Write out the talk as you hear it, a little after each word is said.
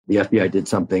the FBI did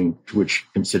something which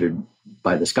considered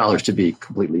by the scholars to be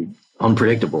completely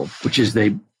unpredictable, which is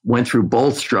they went through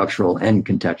both structural and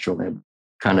contextual. They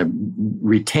kind of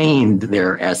retained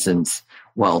their essence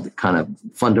while kind of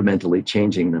fundamentally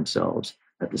changing themselves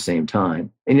at the same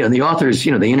time. And, the authors,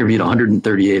 they interviewed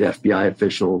 138 FBI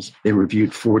officials. They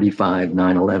reviewed 45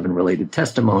 9/11 related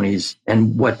testimonies.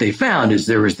 And what they found is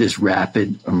there was this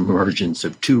rapid emergence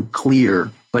of two clear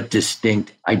but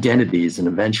distinct identities, and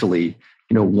eventually,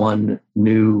 one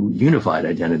new unified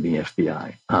identity in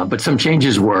FBI. But some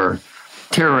changes were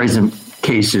terrorism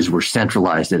cases were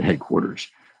centralized at headquarters.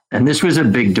 And this was a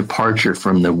big departure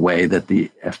from the way that the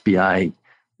FBI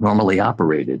normally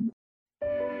operated.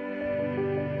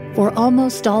 For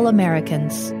almost all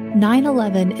Americans,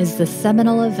 9/11 is the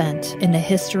seminal event in the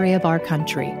history of our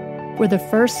country. For the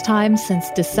first time since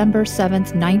December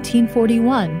 7th,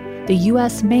 1941, the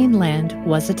U.S. mainland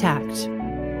was attacked.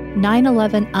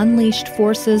 9/11 unleashed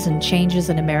forces and changes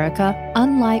in America,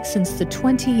 unlike since the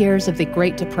 20 years of the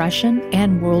Great Depression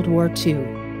and World War II.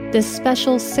 This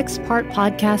special 6-part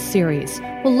podcast series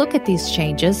will look at these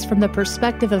changes from the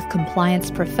perspective of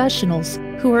compliance professionals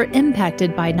who are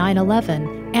impacted by 9/11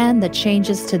 and the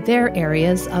changes to their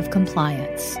areas of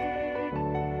compliance.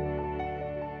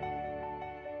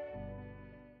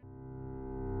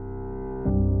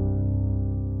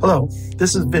 Hello,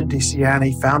 this is Vin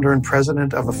DiCiani, founder and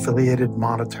president of Affiliated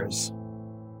Monitors.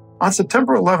 On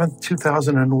September 11th,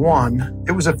 2001,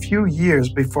 it was a few years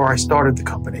before I started the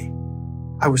company.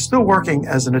 I was still working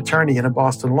as an attorney in a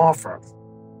Boston law firm.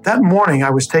 That morning,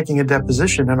 I was taking a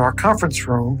deposition in our conference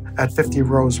room at 50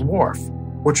 Rose Wharf,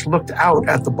 which looked out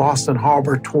at the Boston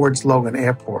Harbor towards Logan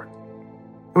Airport.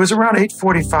 It was around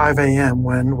 8:45 a.m.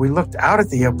 when we looked out at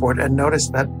the airport and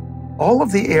noticed that all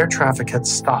of the air traffic had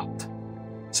stopped.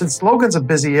 Since Logan's a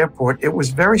busy airport, it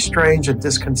was very strange and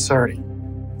disconcerting.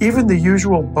 Even the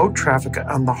usual boat traffic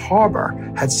on the harbor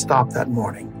had stopped that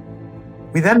morning.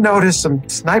 We then noticed some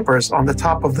snipers on the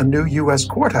top of the new U.S.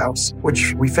 courthouse,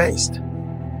 which we faced.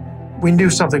 We knew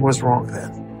something was wrong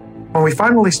then. When we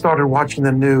finally started watching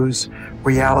the news,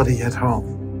 reality hit home.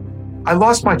 I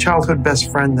lost my childhood best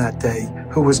friend that day,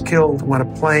 who was killed when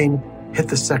a plane hit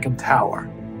the second tower.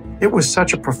 It was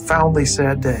such a profoundly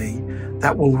sad day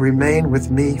that will remain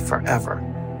with me forever.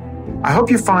 I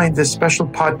hope you find this special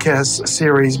podcast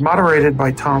series, moderated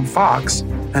by Tom Fox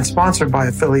and sponsored by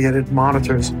Affiliated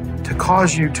Monitors, to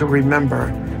cause you to remember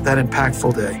that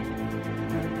impactful day.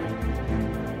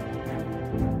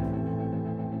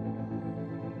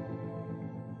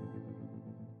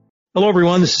 Hello,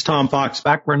 everyone. This is Tom Fox,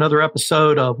 back for another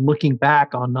episode of Looking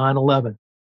Back on 9/11.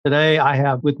 Today, I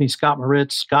have with me Scott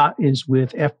Moritz. Scott is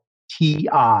with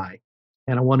FTI,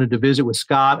 and I wanted to visit with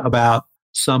Scott about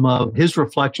some of his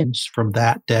reflections from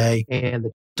that day, and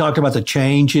talked about the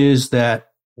changes that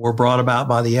were brought about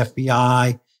by the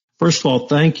FBI. First of all,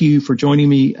 thank you for joining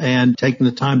me and taking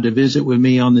the time to visit with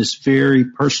me on this very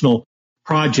personal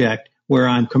project where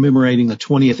I'm commemorating the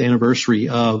 20th anniversary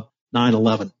of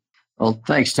 9/11. Well,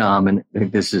 thanks, Tom. And I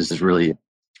think this is really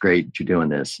great that you're doing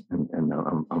this, and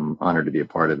I'm honored to be a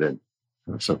part of it.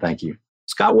 So thank you.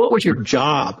 Scott, what was your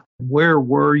job? Where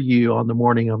were you on the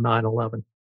morning of 9/11?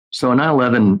 So on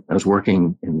 9/11, I was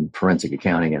working in forensic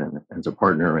accounting and as a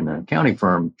partner in an accounting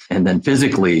firm. And then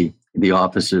physically, the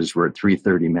offices were at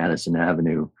 330 Madison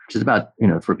Avenue, which is about,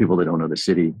 for people that don't know the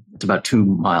city, it's about 2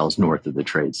 miles north of the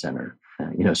Trade Center.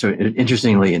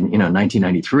 Interestingly, in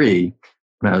 1993,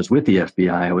 when I was with the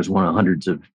FBI, I was one of hundreds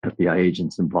of FBI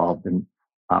agents involved in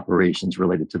operations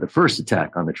related to the first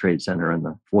attack on the Trade Center and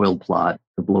the foiled plot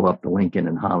to blow up the Lincoln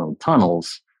and Holland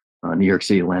tunnels, New York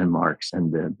City landmarks,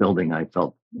 and the building I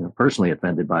felt personally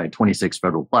offended by, 26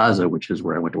 Federal Plaza, which is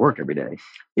where I went to work every day.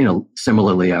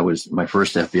 Similarly, I was my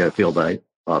first FBI field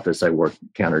office. I worked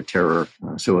counterterror.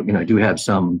 So I do have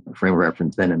some frame of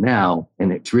reference then and now,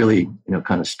 and it's really,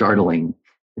 kind of startling.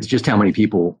 It's just how many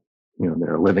people, that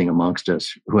are living amongst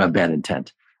us who have bad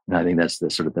intent. And I think that's the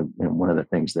sort of one of the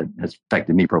things that has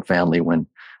affected me profoundly when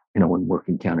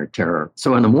working counterterror.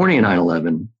 So on the morning of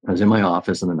 9/11, I was in my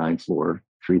office on the 9th floor,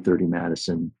 330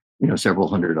 Madison, several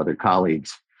hundred other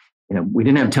colleagues. We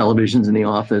didn't have televisions in the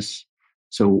office.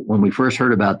 So when we first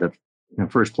heard about the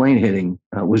first plane hitting,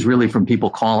 was really from people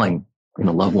calling,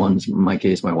 loved ones. In my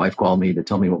case, my wife called me to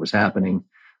tell me what was happening.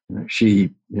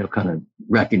 She, kind of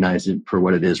recognized it for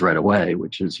what it is right away,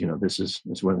 which is, this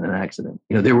was an accident.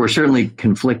 There were certainly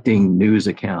conflicting news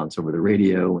accounts over the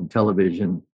radio and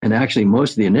television. And actually,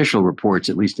 most of the initial reports,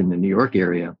 at least in the New York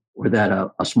area, were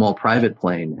that a small private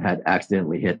plane had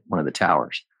accidentally hit one of the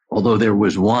towers. Although there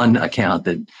was one account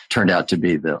that turned out to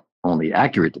be the only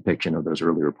accurate depiction of those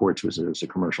early reports was it was a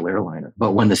commercial airliner.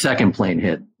 But when the second plane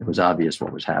hit, it was obvious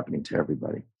what was happening to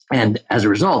everybody. And as a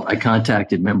result, I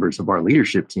contacted members of our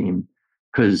leadership team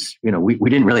because, we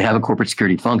didn't really have a corporate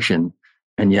security function.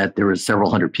 And yet there was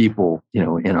several hundred people,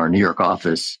 in our New York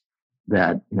office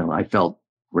that, I felt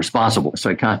responsible. So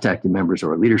I contacted members of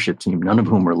our leadership team, none of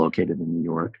whom were located in New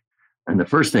York. And the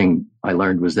first thing I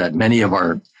learned was that many of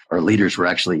our leaders were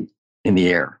actually in the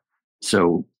air.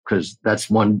 So, because that's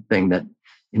one thing that,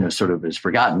 sort of is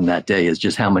forgotten that day is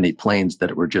just how many planes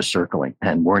that were just circling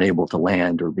and weren't able to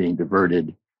land or being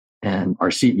diverted. And our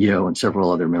CEO and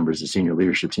several other members of the senior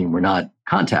leadership team were not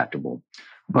contactable.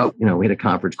 But, we had a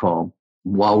conference call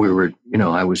while we were,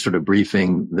 I was sort of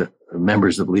briefing the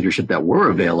members of leadership that were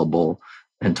available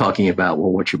and talking about,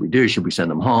 well, what should we do? Should we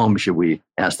send them home? Should we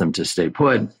ask them to stay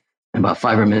put? And about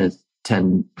 5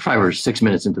 or 6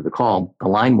 minutes into the call, the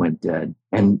line went dead.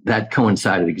 And that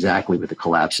coincided exactly with the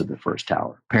collapse of the first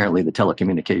tower. Apparently, the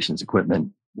telecommunications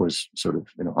equipment was sort of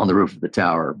on the roof of the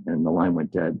tower and the line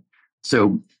went dead.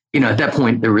 So, at that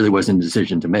point, there really wasn't a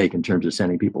decision to make in terms of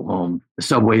sending people home. The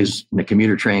subways, the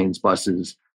commuter trains,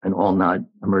 buses, and all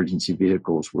non-emergency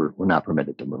vehicles were not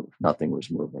permitted to move. Nothing was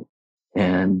moving.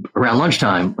 And around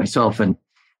lunchtime, myself and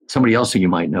somebody else who you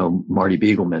might know, Marty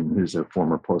Beagleman, who's a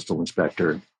former postal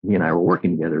inspector, he and I were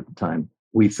working together at the time.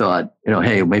 We thought,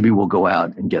 hey, maybe we'll go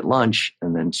out and get lunch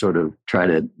and then sort of try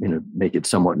to, make it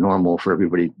somewhat normal for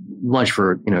everybody, lunch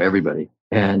for, everybody.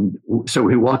 And so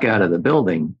we walk out of the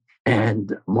building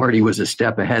and Marty was a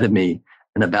step ahead of me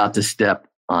and about to step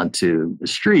onto the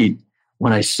street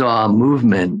when I saw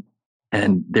movement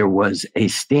and there was a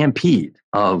stampede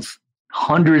of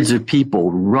hundreds of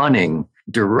people running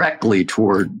directly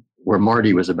toward where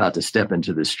Marty was about to step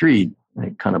into the street.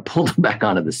 I kind of pulled him back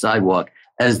onto the sidewalk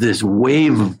as this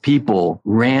wave of people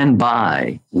ran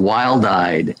by,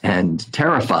 wild-eyed and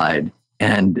terrified.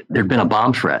 And there'd been a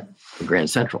bomb threat at Grand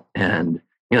Central. And,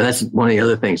 that's one of the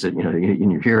other things that,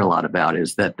 you hear a lot about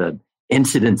is that the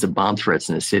incidence of bomb threats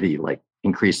in the city,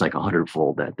 increased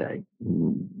 100-fold that day.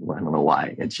 I don't know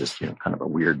why. It's just, kind of a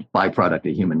weird byproduct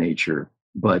of human nature.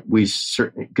 But we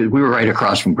certainly, because we were right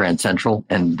across from Grand Central,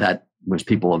 and that was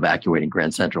people evacuating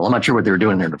Grand Central. I'm not sure what they were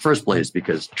doing there in the first place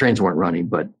because trains weren't running,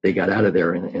 but they got out of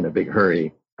there in a big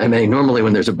hurry. I mean, normally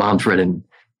when there's a bomb threat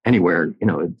anywhere,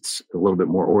 it's a little bit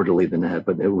more orderly than that,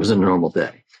 but it was a normal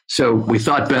day. So we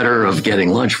thought better of getting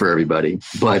lunch for everybody.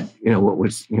 But, what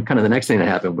was kind of the next thing that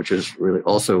happened, which was really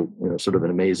also, sort of an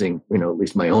amazing, at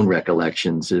least my own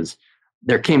recollections is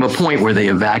there came a point where they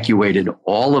evacuated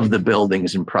all of the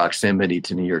buildings in proximity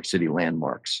to New York City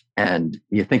landmarks. And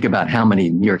you think about how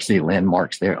many New York City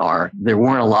landmarks there are. There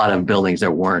weren't a lot of buildings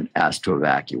that weren't asked to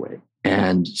evacuate.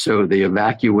 And so they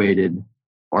evacuated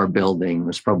our building. It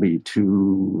was probably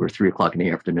 2 or 3 o'clock in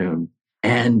the afternoon.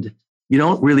 And you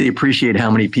don't really appreciate how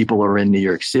many people are in New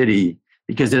York City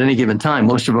because at any given time,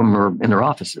 most of them are in their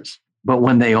offices. But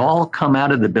when they all come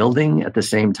out of the building at the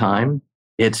same time,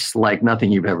 it's like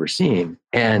nothing you've ever seen.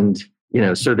 And,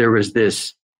 so there was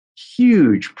this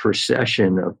huge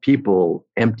procession of people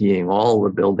emptying all the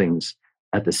buildings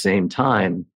at the same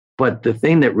time. But the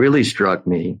thing that really struck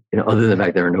me, other than the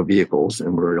fact there are no vehicles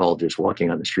and we're all just walking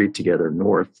on the street together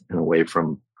north and away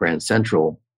from Grand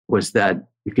Central, was that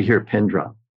you could hear a pin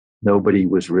drop. Nobody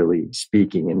was really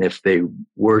speaking. And if they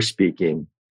were speaking,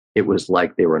 it was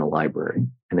like they were in a library.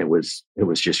 And it was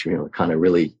just, kind of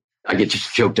really, I get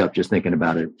just choked up just thinking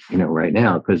about it, right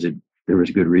now, because there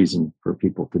was good reason for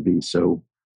people to be so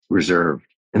reserved.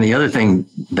 And the other thing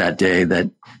that day that,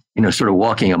 sort of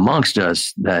walking amongst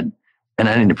us that, and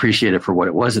I didn't appreciate it for what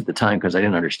it was at the time because I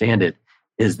didn't understand it,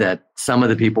 is that some of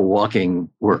the people walking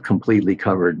were completely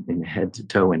covered in head to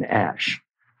toe in ash.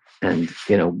 And,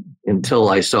 until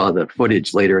I saw the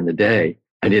footage later in the day,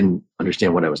 I didn't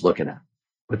understand what I was looking at.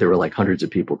 But there were hundreds of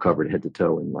people covered head to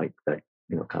toe in that,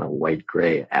 kind of white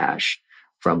gray ash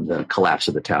from the collapse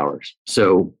of the towers.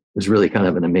 So it was really kind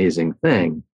of an amazing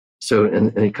thing. So,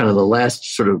 and kind of the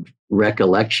last sort of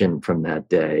recollection from that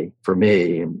day for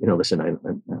me, and, listen,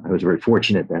 I was very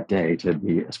fortunate that day to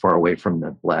be as far away from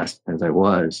the blast as I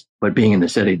was, but being in the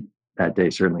city that day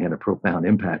certainly had a profound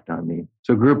impact on me.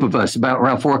 So a group of us, about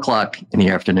around 4 o'clock in the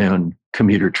afternoon,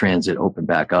 commuter transit opened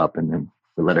back up, and then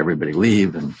we let everybody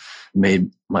leave and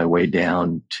made my way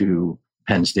down to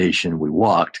Penn Station. We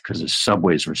walked because the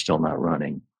subways were still not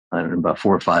running. And about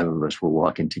 4 or 5 of us were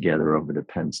walking together over to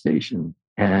Penn Station.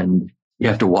 And you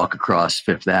have to walk across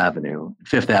Fifth Avenue.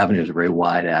 Fifth Avenue is a very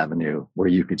wide avenue where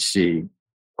you could see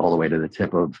all the way to the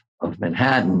tip of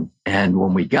Manhattan. And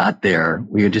when we got there,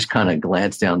 we would just kind of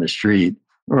glance down the street.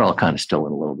 We're all kind of still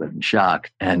in a little bit in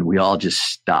shock. And we all just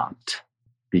stopped.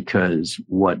 because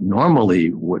what we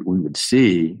would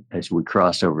see as we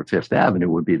crossed over Fifth Avenue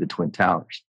would be the Twin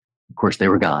Towers. Of course, they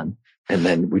were gone. And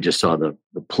then we just saw the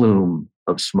plume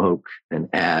of smoke and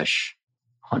ash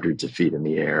hundreds of feet in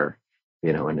the air,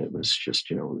 and it was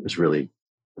just, it was really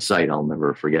a sight I'll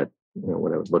never forget,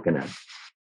 what I was looking at.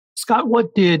 Scott,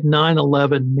 what did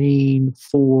 9/11 mean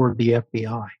for the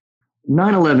FBI?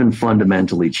 9/11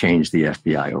 fundamentally changed the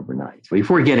FBI overnight.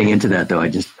 Before getting into that, though,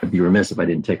 I'd be remiss if I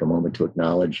didn't take a moment to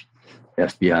acknowledge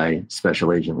FBI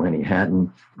Special Agent Lenny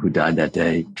Hatton, who died that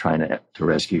day trying to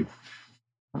rescue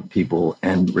people,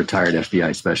 and retired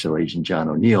FBI Special Agent John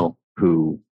O'Neill,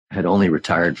 who had only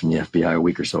retired from the FBI a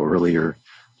week or so earlier,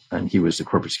 and he was the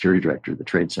corporate security director of the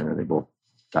Trade Center. They both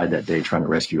died that day trying to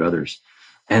rescue others.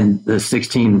 And the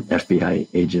 16 FBI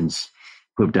agents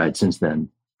who have died since then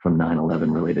from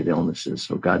 9/11 related illnesses.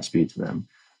 So Godspeed to them.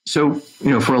 So,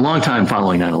 for a long time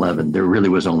following 9/11, there really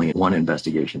was only one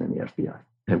investigation in the FBI.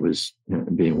 It was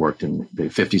being worked in the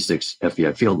 56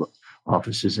 FBI field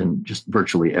offices and just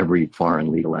virtually every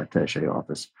foreign legal attaché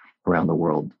office around the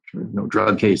world. No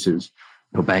drug cases,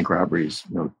 no bank robberies,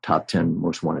 no top 10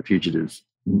 most wanted fugitives,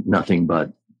 nothing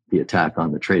but the attack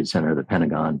on the Trade Center, the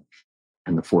Pentagon,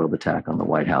 and the foiled attack on the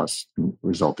White House,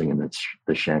 resulting in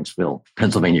the Shanksville,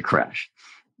 Pennsylvania crash.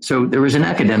 So there was an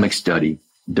academic study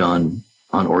done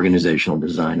on organizational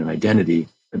design and identity,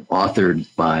 authored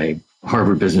by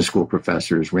Harvard Business School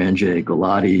professors Ranjay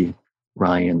Gulati,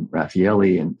 Ryan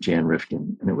Raffaelli, and Jan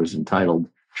Rifkin. And it was entitled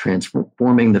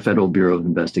Transforming the Federal Bureau of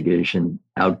Investigation,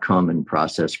 Outcome and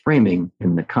Process Framing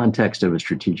in the Context of a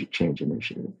Strategic Change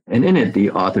Initiative. And in it,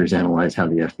 the authors analyzed how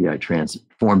the FBI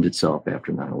transformed itself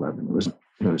after 9/11.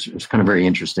 It was kind of very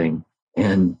interesting.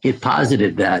 And it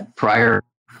posited that prior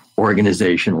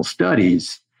organizational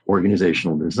studies,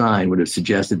 organizational design would have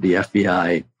suggested the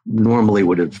FBI normally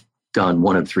would have done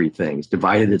one of three things: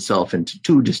 divided itself into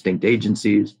two distinct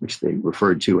agencies, which they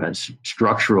referred to as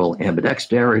structural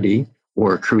ambidexterity,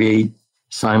 or create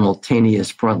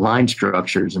simultaneous frontline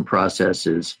structures and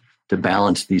processes to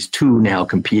balance these two now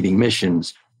competing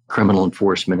missions, criminal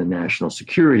enforcement and national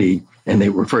security. And they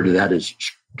refer to that as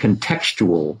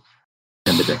contextual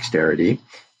ambidexterity,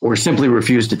 or simply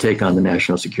refuse to take on the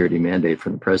national security mandate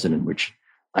from the president, which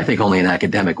I think only an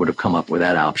academic would have come up with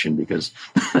that option, because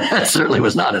that certainly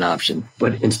was not an option.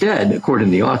 But instead, according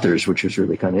to the authors, which was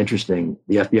really kind of interesting,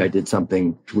 the FBI did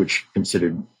something which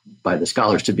considered by the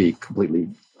scholars to be completely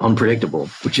unpredictable,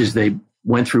 which is they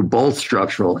went through both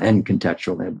structural and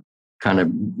contextual and kind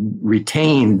of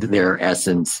retained their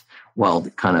essence while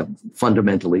kind of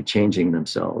fundamentally changing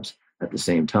themselves at the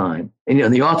same time.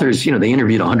 And, the authors, they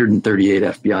interviewed 138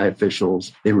 FBI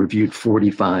officials. They reviewed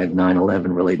 45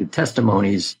 9/11 related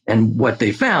testimonies. And what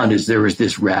they found is there was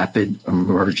this rapid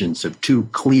emergence of two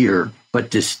clear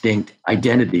but distinct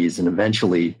identities, and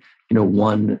eventually,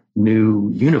 one new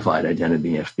unified identity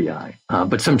in the FBI.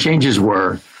 But some changes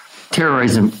were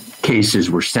terrorism cases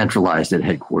were centralized at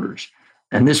headquarters.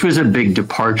 And this was a big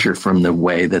departure from the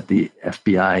way that the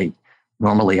FBI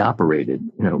normally operated.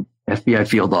 FBI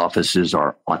field offices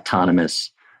are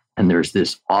autonomous, and there's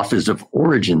this Office of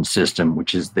Origin system,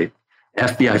 which is the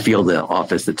FBI field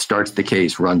office that starts the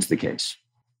case, runs the case,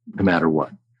 no matter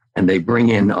what. And they bring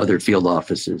in other field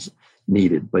offices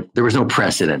needed, but there was no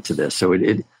precedent to this. So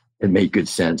it made good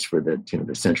sense for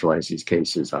to centralize these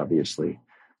cases, obviously,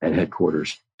 at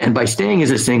headquarters. And by staying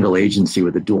as a single agency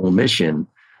with a dual mission,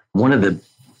 one of the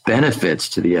benefits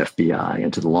to the FBI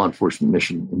and to the law enforcement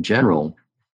mission in general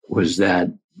was that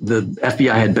the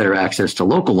FBI had better access to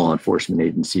local law enforcement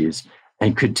agencies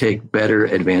and could take better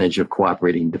advantage of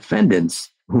cooperating defendants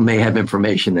who may have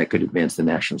information that could advance the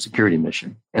national security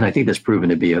mission. And I think that's proven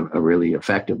to be a really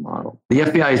effective model. The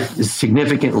FBI has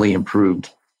significantly improved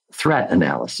threat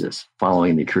analysis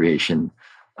following the creation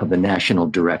of the National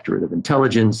Directorate of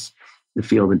Intelligence, the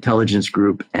Field Intelligence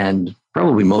Group, and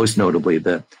probably most notably,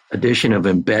 the addition of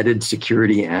embedded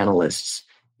security analysts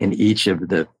in each of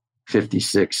the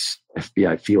 56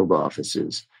 FBI field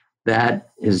offices. That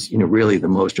is, really the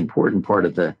most important part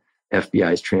of the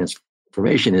FBI's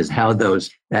transformation, is how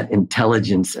that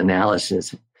intelligence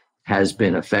analysis has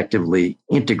been effectively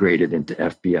integrated into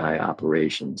FBI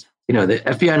operations. The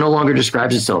FBI no longer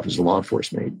describes itself as a law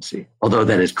enforcement agency, although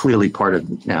that is clearly part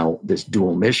of now this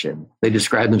dual mission. They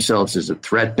describe themselves as a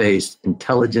threat-based,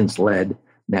 intelligence-led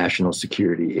national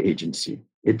security agency.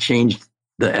 It changed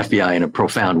the FBI in a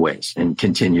profound ways and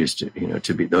continues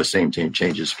to be those same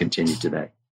changes continue today.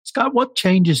 Scott, what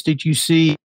changes did you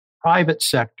see private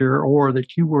sector or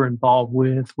that you were involved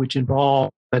with, which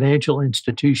involved financial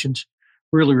institutions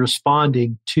really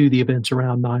responding to the events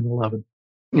around 9/11?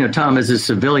 Tom, as a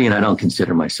civilian, I don't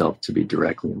consider myself to be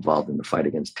directly involved in the fight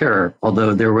against terror,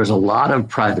 although there was a lot of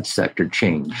private sector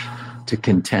change to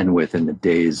contend with in the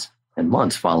days and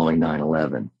months following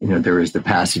 9/11. There was the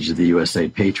passage of the USA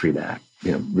Patriot Act,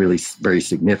 really very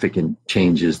significant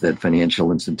changes that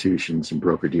financial institutions and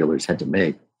broker-dealers had to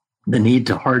make. The need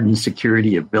to harden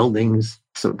security of buildings,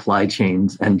 supply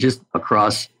chains, and just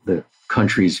across the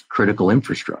country's critical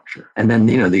infrastructure. And then,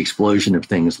 the explosion of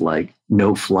things like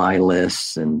no-fly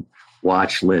lists and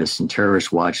watch lists and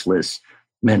terrorist watch lists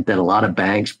meant that a lot of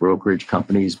banks, brokerage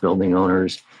companies, building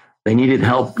owners, they needed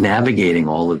help navigating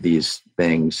all of these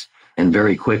things and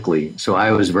very quickly. So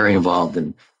I was very involved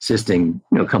in assisting,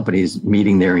 companies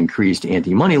meeting their increased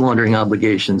anti-money laundering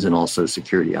obligations and also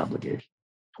security obligations.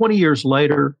 20 years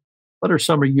later, what are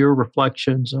some of your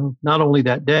reflections of not only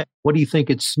that day? What do you think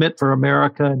it's meant for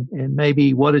America and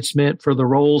maybe what it's meant for the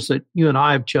roles that you and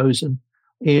I have chosen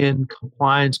in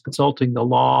compliance, consulting the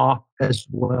law as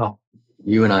well?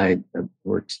 You and I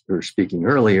were speaking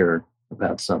earlier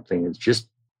about something. It's just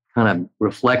kind of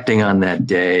reflecting on that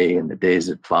day and the days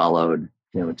that followed.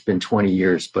 It's been 20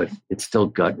 years, but it's still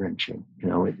gut-wrenching.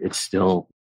 It's still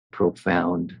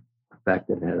profound effect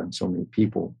that it had on so many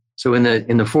people. So in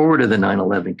the forward of the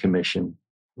 9/11 Commission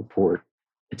report,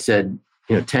 it said,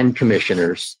 10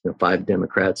 commissioners, 5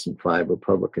 Democrats and 5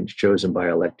 Republicans chosen by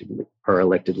our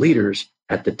elected leaders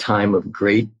at the time of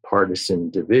great partisan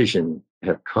division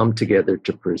have come together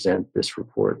to present this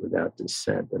report without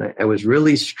dissent. And I was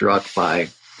really struck by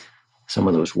some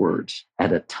of those words,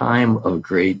 at a time of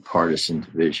great partisan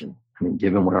division. I mean,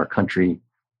 given what our country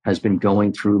has been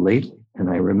going through lately. And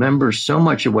I remember so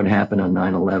much of what happened on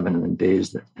 9/11 and the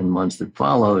days and months that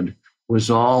followed was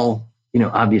all,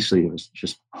 obviously it was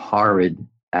just a horrid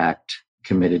act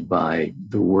committed by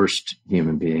the worst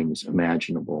human beings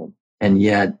imaginable. And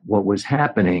yet what was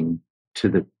happening to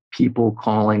the people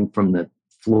calling from the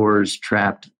floors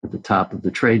trapped at the top of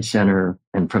the Trade Center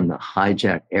and from the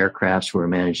hijacked aircrafts who were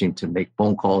managing to make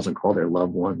phone calls and call their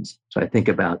loved ones. So I think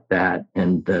about that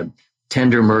and the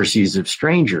tender mercies of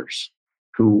strangers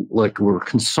who were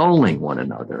consoling one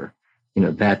another,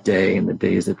 that day and the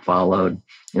days that followed.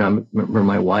 I remember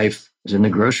my wife was in the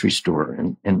grocery store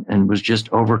and was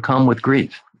just overcome with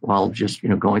grief while just,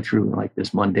 going through like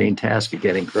this mundane task of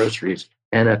getting groceries.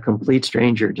 And a complete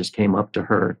stranger just came up to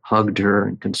her, hugged her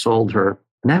and consoled her.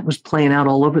 And that was playing out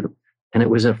all over them. And it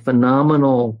was a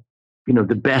phenomenal,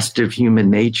 the best of human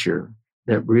nature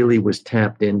that really was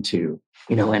tapped into,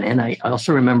 and I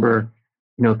also remember,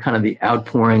 kind of the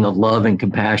outpouring of love and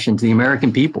compassion to the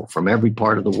American people from every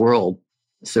part of the world.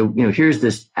 So, here's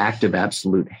this act of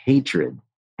absolute hatred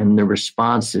and the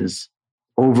response is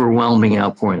overwhelming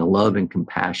outpouring of love and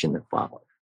compassion that followed.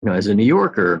 As a New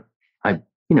Yorker, I,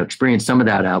 experienced some of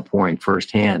that outpouring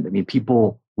firsthand. I mean,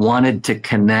 people wanted to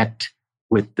connect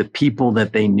with the people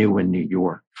that they knew in New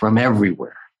York from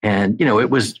everywhere. And, it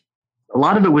was, a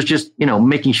lot of it was just,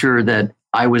 making sure that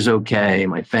I was okay,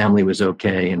 my family was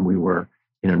okay, and we were,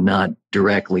 not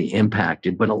directly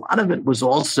impacted. But a lot of it was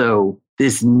also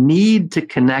this need to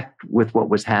connect with what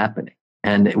was happening.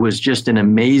 And it was just an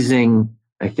amazing,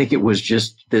 I think it was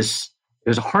just this, it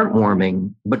was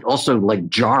heartwarming, but also like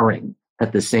jarring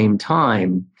at the same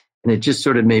time. And it just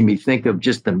sort of made me think of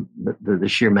just the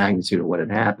sheer magnitude of what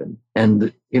had happened.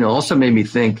 And, also made me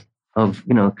think of,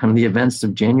 kind of the events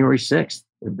of January 6th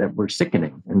that were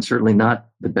sickening and certainly not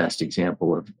the best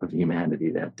example of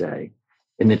humanity that day.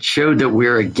 And it showed that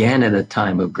we're again at a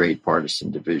time of great partisan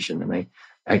division. And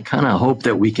I kind of hope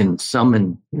that we can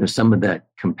summon, some of that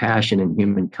compassion and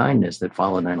human kindness that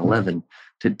followed 9/11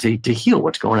 to heal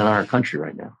what's going on in our country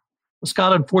right now. Well,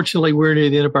 Scott, unfortunately, we're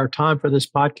near the end of our time for this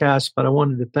podcast, but I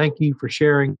wanted to thank you for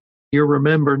sharing your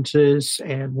remembrances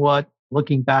and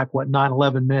looking back, what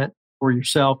 9/11 meant for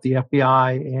yourself, the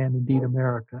FBI, and indeed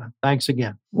America. Thanks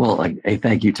again. Well, I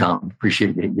thank you, Tom.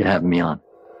 Appreciate you having me on.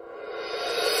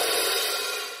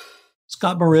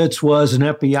 Scott Moritz was an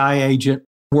FBI agent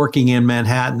working in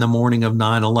Manhattan the morning of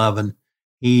 9/11.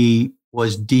 He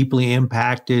was deeply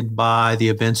impacted by the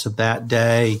events of that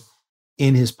day.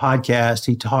 In his podcast,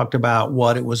 he talked about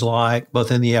what it was like,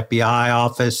 both in the FBI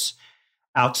office,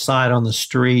 outside on the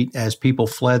street as people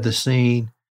fled the scene,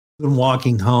 even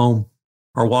walking home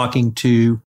or walking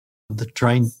to the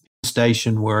train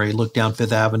station where he looked down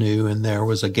Fifth Avenue and there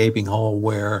was a gaping hole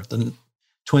where the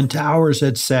Twin Towers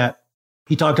had set.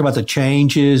 He talked about the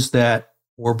changes that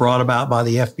were brought about by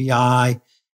the FBI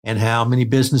and how many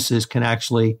businesses can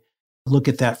actually look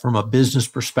at that from a business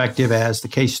perspective, as the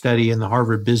case study in the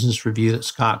Harvard Business Review that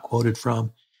Scott quoted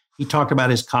from. He talked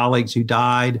about his colleagues who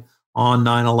died on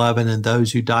 9/11 and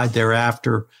those who died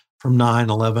thereafter from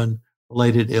 9/11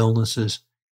 related illnesses.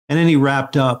 And then he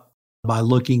wrapped up by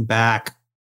looking back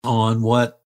on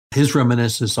what his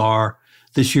reminiscences are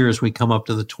this year as we come up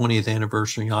to the 20th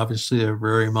anniversary. Obviously, they're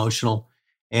very emotional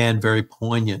and very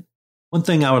poignant. One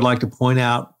thing I would like to point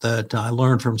out that I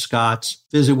learned from Scott's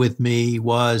visit with me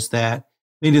was that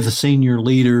many of the senior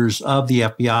leaders of the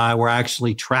FBI were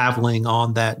actually traveling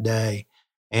on that day.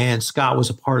 And Scott was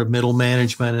a part of middle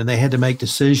management, and they had to make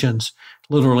decisions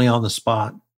literally on the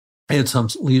spot. They had some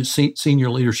senior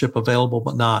leadership available,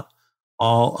 but not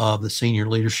all of the senior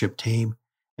leadership team.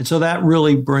 And so that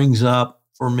really brings up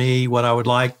for me what I would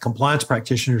like compliance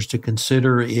practitioners to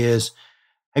consider is,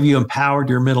 have you empowered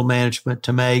your middle management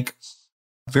to make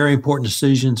very important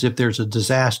decisions if there's a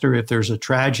disaster, if there's a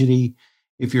tragedy,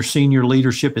 if your senior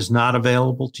leadership is not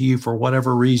available to you for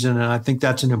whatever reason? And I think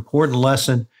that's an important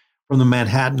lesson from the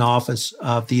Manhattan office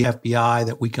of the FBI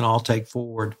that we can all take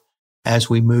forward as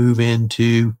we move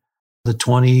into the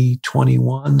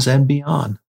 2021s and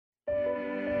beyond.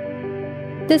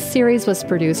 This series was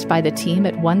produced by the team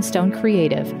at One Stone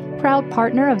Creative, proud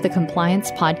partner of the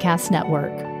Compliance Podcast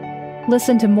Network.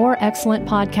 Listen to more excellent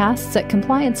podcasts at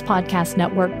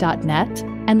compliancepodcastnetwork.net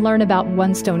and learn about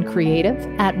One Stone Creative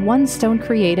at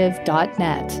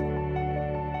onestonecreative.net.